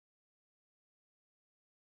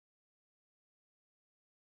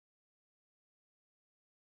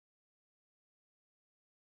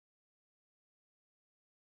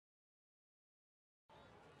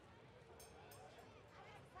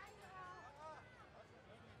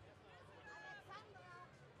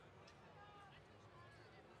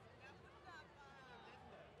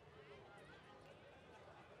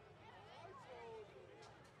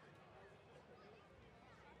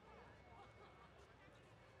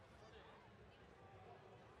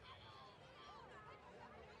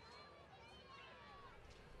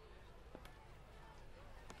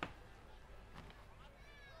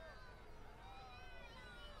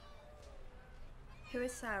Who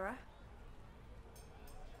is Sarah?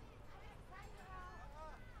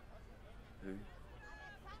 Who?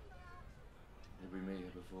 Did we meet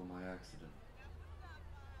her before my accident?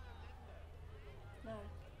 No.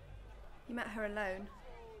 You met her alone.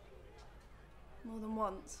 More than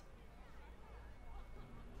once.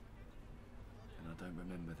 And I don't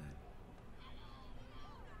remember then.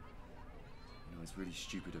 You know, it's really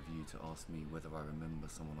stupid of you to ask me whether I remember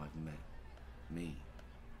someone I've met. Me.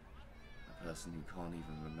 A person who can't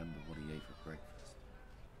even remember what he ate for breakfast.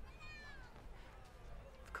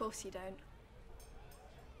 Of course you don't.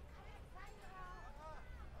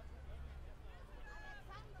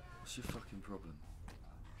 What's your fucking problem?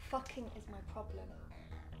 Fucking is my problem.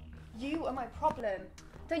 You are my problem.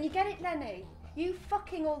 Don't you get it, Lenny? You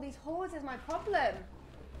fucking all these whores is my problem.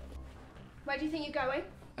 Where do you think you're going?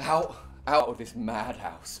 Out of this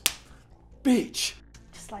madhouse. Bitch!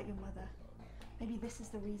 Just like your mother. Maybe this is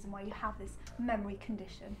the reason why you have this memory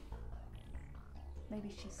condition. Maybe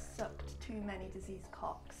she sucked too many diseased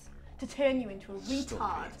cocks to turn you into a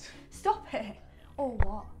retard. Stop it! Or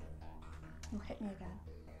what? You'll hit me again.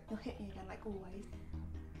 You'll hit me again like always.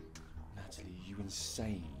 Natalie, are you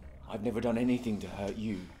insane? I've never done anything to hurt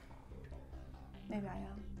you. Maybe I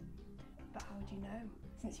am. But how would you know?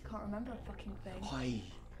 Since you can't remember a fucking thing. Why?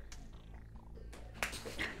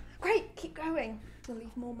 Great, keep going. You'll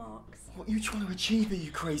leave more marks. What are you trying to achieve here,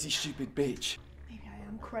 you crazy, stupid bitch? Maybe I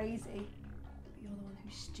am crazy, but you're the one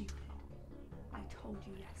who's stupid. I told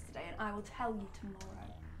you yesterday, and I will tell you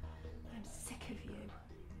tomorrow. I'm sick of you.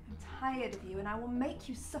 I'm tired of you, and I will make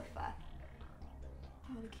you suffer.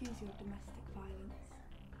 I will accuse you of domestic violence.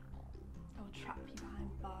 I will trap you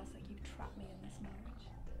behind bars like you've trapped me in this marriage.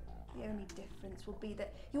 The only difference will be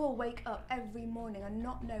that you will wake up every morning and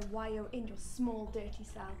not know why you're in your small, dirty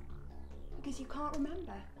cell. Because you can't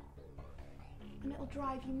remember. And it'll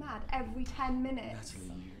drive you mad every 10 minutes.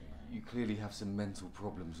 Natalie, you clearly have some mental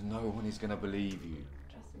problems. No one is going to believe you.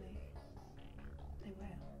 Trust me, they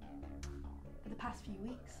will. For the past few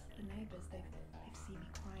weeks, the neighbours, they've seen me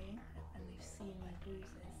crying and they've seen my bruises.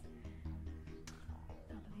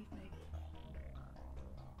 They'll believe me.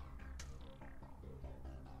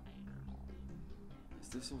 Is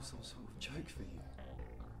this all some sort of joke for you?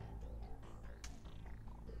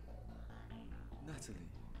 Natalie,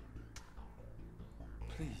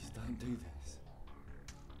 please don't do this.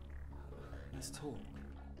 Let's talk.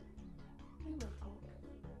 We will talk.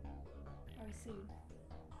 Very soon.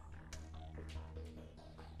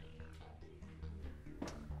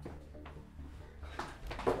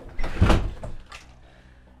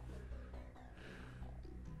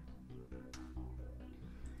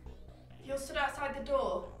 You're stood outside the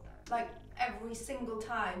door, like every single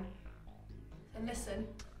time. And listen.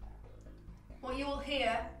 What you will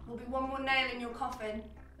hear will be one more nail in your coffin.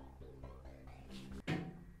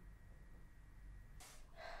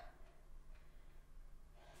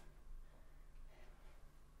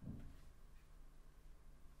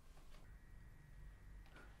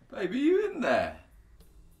 Baby, you in there?